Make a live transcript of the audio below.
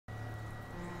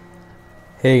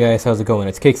Hey guys, how's it going?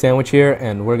 It's Cakesandwich here,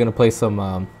 and we're gonna play some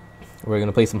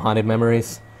Haunted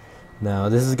Memories. Now,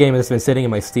 this is a game that's been sitting in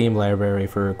my Steam library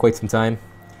for quite some time,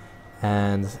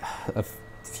 and a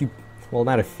few, well,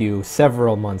 not a few,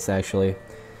 several months actually.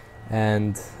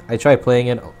 And I tried playing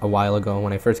it a while ago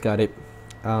when I first got it.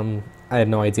 I had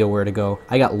no idea where to go.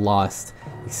 I got lost,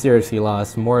 seriously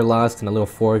lost, more lost than a little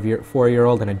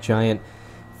four-year-old in a giant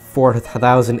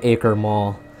 4,000-acre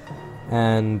mall.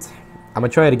 And I'm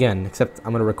gonna try it again, except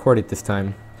I'm gonna record it this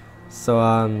time.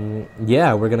 So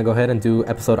yeah, we're gonna go ahead and do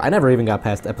episode. I never even got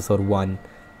past episode 1.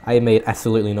 I made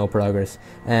absolutely no progress.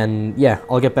 And yeah,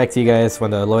 I'll get back to you guys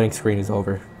when the loading screen is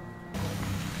over.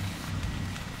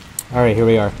 Alright, here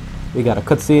we are. We got a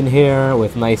cutscene here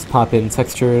with nice pop-in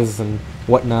textures and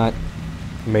whatnot.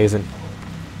 Amazing.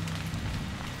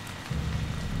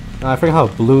 I forget how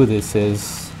blue this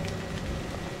is.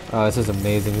 Oh, this is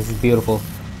amazing. This is beautiful.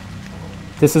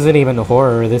 This isn't even a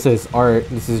horror, this is art.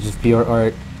 This is just pure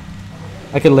art.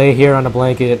 I could lay here on a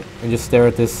blanket and just stare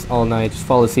at this all night. Just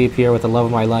fall asleep here with the love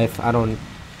of my life. I don't...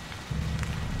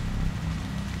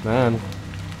 Man.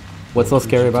 What's so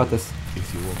scary about this?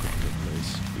 If you woke up in a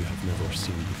place you have never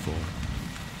seen before.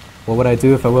 What would I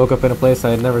do if I woke up in a place I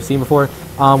had never seen before?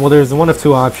 Well, there's one of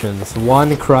two options.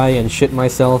 One, cry and shit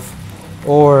myself.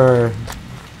 Or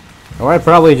I'd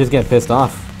probably just get pissed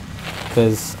off.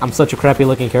 Because I'm such a crappy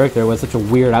looking character with such a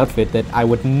weird outfit that I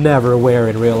would never wear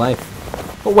in real life.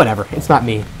 But whatever, it's not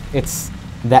me. It's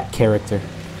that character.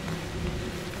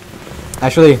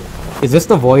 Actually, is this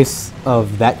the voice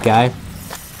of that guy?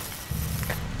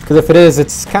 Because if it is,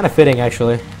 it's kind of fitting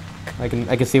actually. I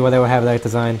can see why they would have that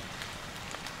design.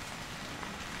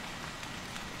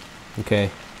 Okay.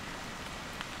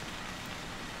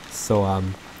 So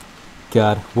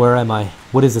God, where am I?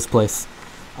 What is this place?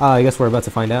 I guess we're about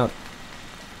to find out.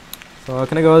 So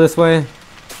can I go this way?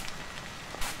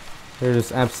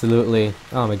 There's absolutely...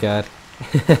 Oh my god.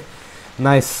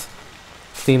 Nice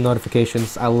Steam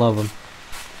notifications. I love them.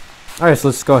 Alright, so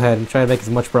let's go ahead and try to make as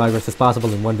much progress as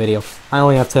possible in one video. I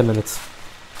only have 10 minutes.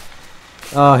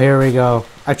 Oh, here we go.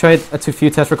 I tried a few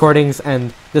test recordings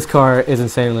and this car is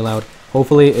insanely loud.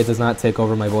 Hopefully it does not take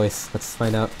over my voice. Let's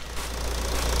find out.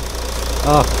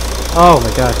 Oh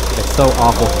my god. It's so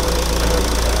awful.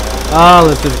 Oh,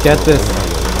 let's just get this.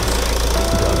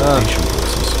 The adaptation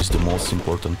process is the most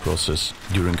important process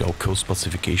during our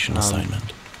co-specification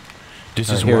assignment. This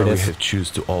is where we have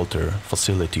choose to alter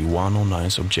Facility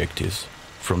 109's objectives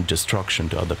from destruction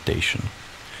to adaptation.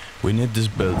 We need this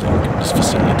building, this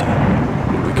facility.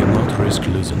 We cannot risk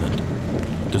losing it.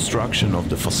 Destruction of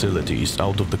the facility is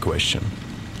out of the question.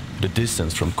 The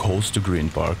distance from Coast to Green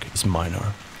Park is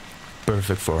minor,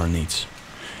 perfect for our needs.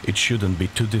 It shouldn't be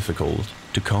too difficult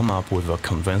to come up with a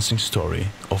convincing story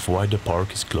of why the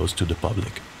park is closed to the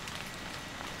public.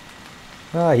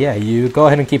 Yeah, you go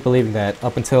ahead and keep believing that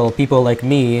up until people like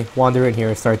me wander in here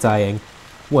and start dying.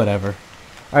 Whatever.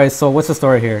 Alright, so what's the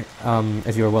story here?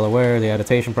 As you are well aware, the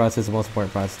adaptation process is the most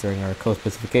important process during our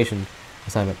co-specification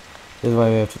assignment. This is why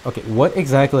we have to... Okay, what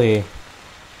exactly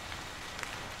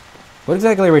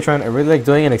are we trying... Are we like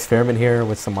doing an experiment here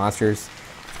with some monsters?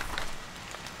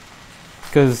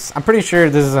 Because I'm pretty sure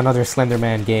this is another Slender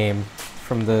Man game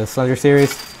from the Slender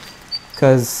series.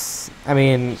 Because, I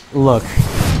mean, look.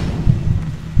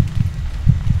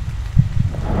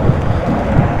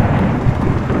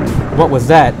 What was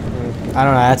that? I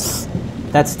don't know.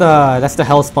 That's the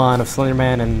Hellspawn of Slender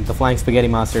Man and the Flying Spaghetti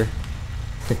Monster.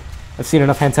 I've seen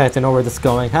enough hentai to know where this is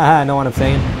going. Haha, know what I'm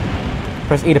saying?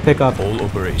 Press E to pick up. All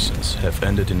operations have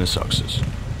ended in a success.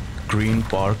 Green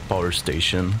Park Power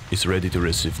Station is ready to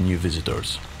receive new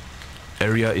visitors.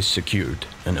 Area is secured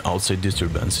and outside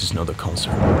disturbance is not a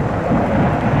concern.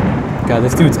 God,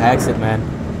 this dude's accent, man.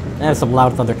 That's some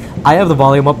loud thunder. I have the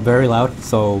volume up very loud,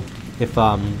 so if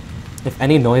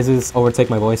any noises overtake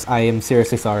my voice, I am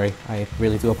seriously sorry. I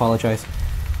really do apologize.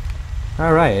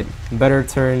 Alright, better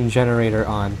turn generator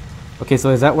on. Okay,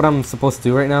 so is that what I'm supposed to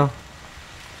do right now?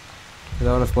 Is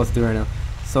that what I'm supposed to do right now?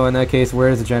 So in that case, where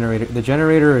is the generator? The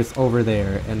generator is over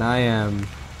there, and I am...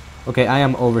 Okay, I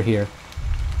am over here.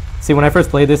 See, when I first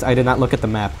played this, I did not look at the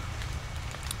map.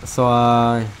 So,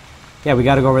 yeah, we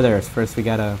gotta go over there. First, we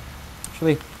gotta...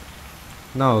 Actually...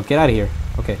 No, get out of here.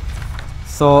 Okay.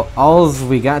 So, all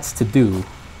we got to do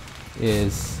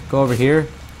is go over here.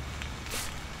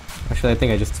 Actually, I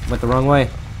think I just went the wrong way.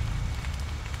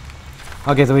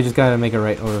 Okay, so we just gotta make it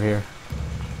right over here.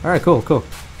 Alright, cool, cool.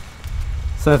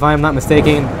 So if I'm not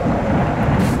mistaken,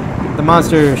 the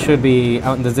monster should be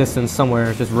out in the distance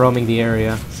somewhere, just roaming the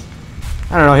area.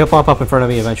 I don't know, he'll pop up in front of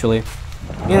me eventually.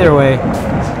 Either way,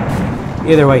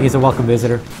 he's a welcome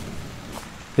visitor.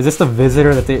 Is this the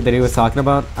visitor that he was talking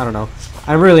about? I don't know.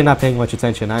 I'm really not paying much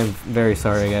attention. I'm very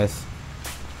sorry, guys.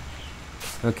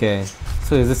 Okay.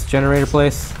 So is this generator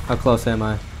place? How close am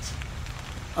I?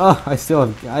 Oh, I've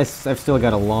still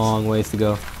got a long ways to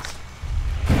go.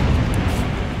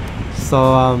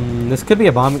 So this could be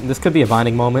a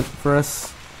bonding moment for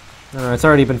us. I don't know, it's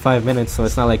already been 5 minutes, so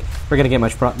it's not like we're gonna get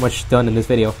much done in this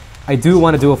video. I do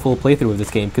want to do a full playthrough of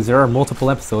this game because there are multiple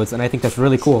episodes, and I think that's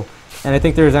really cool. And I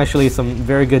think there's actually some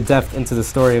very good depth into the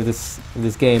story of this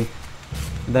game.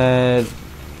 That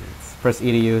press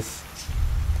E to use.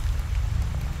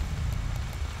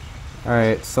 All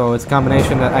right, so it's a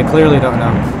combination that I clearly don't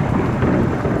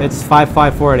know. It's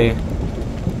 5540.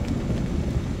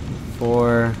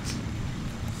 40.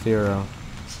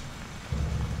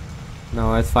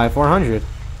 No, it's 5400.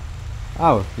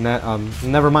 Oh,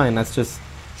 never mind. That's just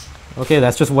okay.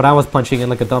 That's just what I was punching in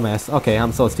like a dumbass. Okay,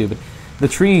 I'm so stupid. The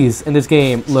trees in this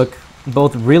game look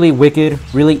both really wicked,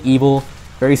 really evil,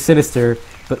 very sinister,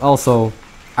 but also,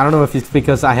 I don't know if it's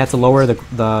because I had to lower the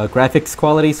graphics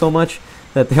quality so much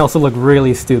that they also look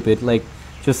really stupid. Like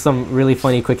just some really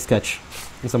funny quick sketch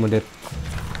that someone did.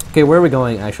 Okay, where are we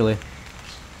going actually?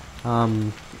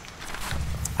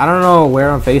 I don't know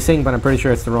where I'm facing, but I'm pretty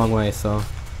sure it's the wrong way, so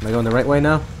am I going the right way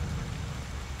now?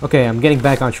 Okay, I'm getting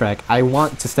back on track. I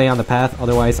want to stay on the path,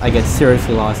 otherwise I get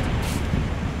seriously lost.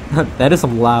 That was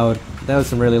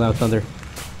some really loud thunder.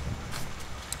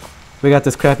 We got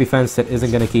this crappy fence that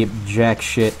isn't gonna keep jack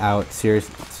shit out,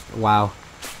 seriously. Wow.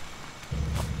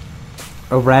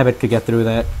 A rabbit could get through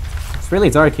that. It's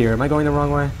really dark here. Am I going the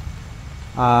wrong way?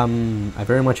 I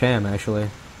very much am, actually.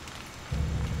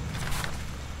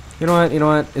 You know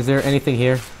what? Is there anything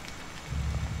here?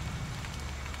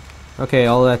 Okay,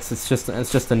 it's just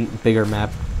a bigger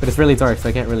map, but it's really dark, so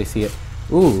I can't really see it.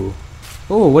 Ooh,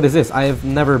 what is this? I have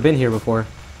never been here before.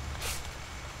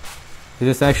 Is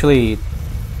this actually?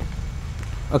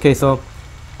 Okay, so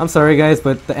I'm sorry guys,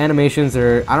 but the animations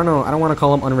are, I don't know, I don't want to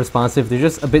call them unresponsive. They're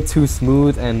just a bit too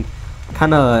smooth and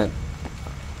kind of.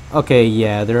 Okay,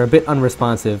 yeah, they're a bit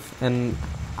unresponsive, and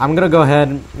I'm gonna go ahead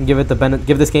and give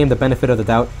this game the benefit of the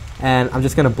doubt, and I'm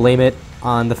just gonna blame it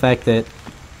on the fact that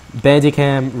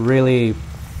Bandicam really.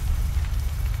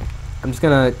 I'm just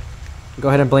gonna go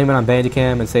ahead and blame it on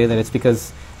Bandicam and say that it's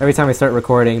because every time I start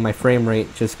recording, my frame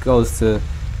rate just goes to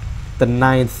the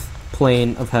 9th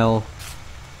plane of hell.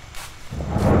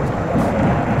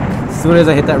 As soon as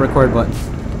I hit that record button,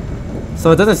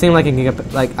 so it doesn't seem like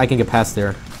I can get past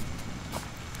there.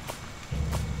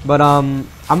 But I'm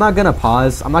not gonna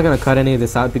pause. I'm not gonna cut any of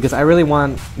this out because I really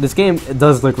want this game. It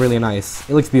does look really nice.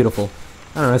 It looks beautiful.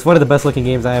 I don't know. It's one of the best looking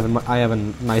games I have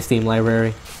in my Steam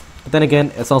library. But then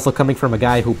again, it's also coming from a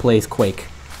guy who plays Quake,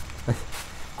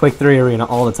 Quake 3 Arena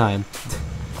all the time.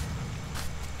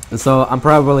 And so I'm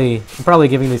probably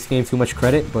giving this game too much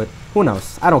credit, but who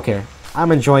knows? I don't care.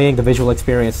 I'm enjoying the visual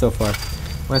experience so far.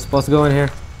 Am I supposed to go in here?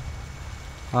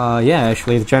 Yeah,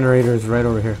 actually, the generator is right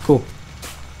over here. Cool.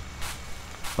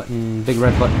 Button, big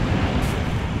red button.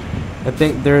 I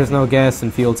think there is no gas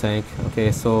in fuel tank.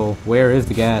 Okay, so where is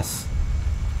the gas?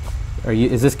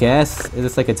 Is this gas? Is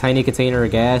this like a tiny container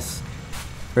of gas?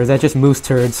 Or is that just moose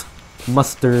turds?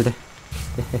 Mustard.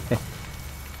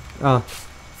 Oh,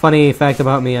 funny fact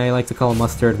about me, I like to call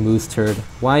mustard moose turd.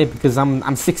 Why? Because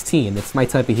I'm 16. It's my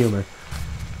type of humor.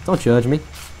 Don't judge me.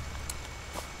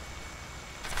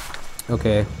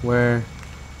 Okay, where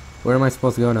am I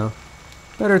supposed to go now?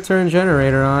 Better turn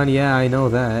generator on. Yeah, I know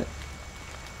that.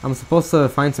 I'm supposed to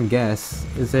find some gas.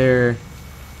 Is there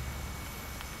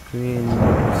green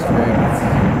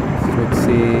strict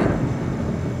C?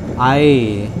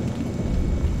 I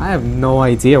have no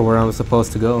idea where I'm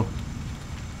supposed to go.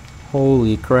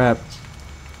 Holy crap.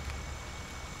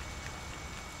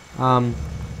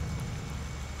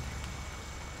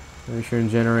 Turn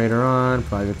generator on.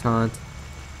 Private taunt.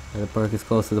 The park is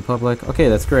close to the public. Okay,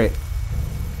 that's great.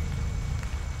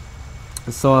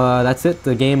 So that's it.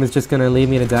 The game is just gonna leave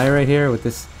me to die right here with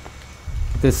this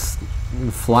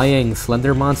flying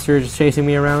slender monster just chasing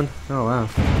me around. Oh wow.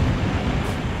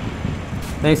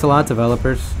 Thanks a lot,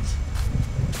 developers.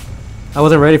 I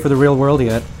wasn't ready for the real world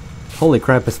yet. Holy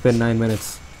crap, it's been 9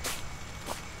 minutes.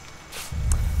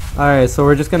 Alright, so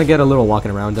we're just gonna get a little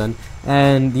walking around done.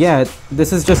 And yeah,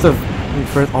 this is just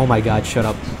oh my god, shut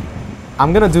up.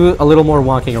 I'm gonna do a little more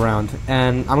walking around,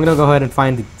 and I'm gonna go ahead and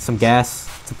find some gas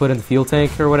to put in the fuel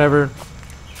tank or whatever.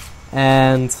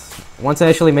 And once I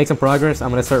actually make some progress, I'm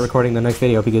gonna start recording the next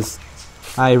video because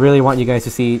I really want you guys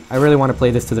to see. I really want to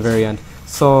play this to the very end.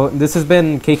 So this has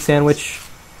been Cakesandwich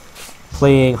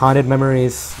playing Haunted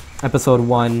Memories episode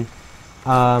 1.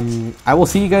 I will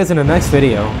see you guys in the next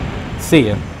video. See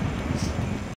ya.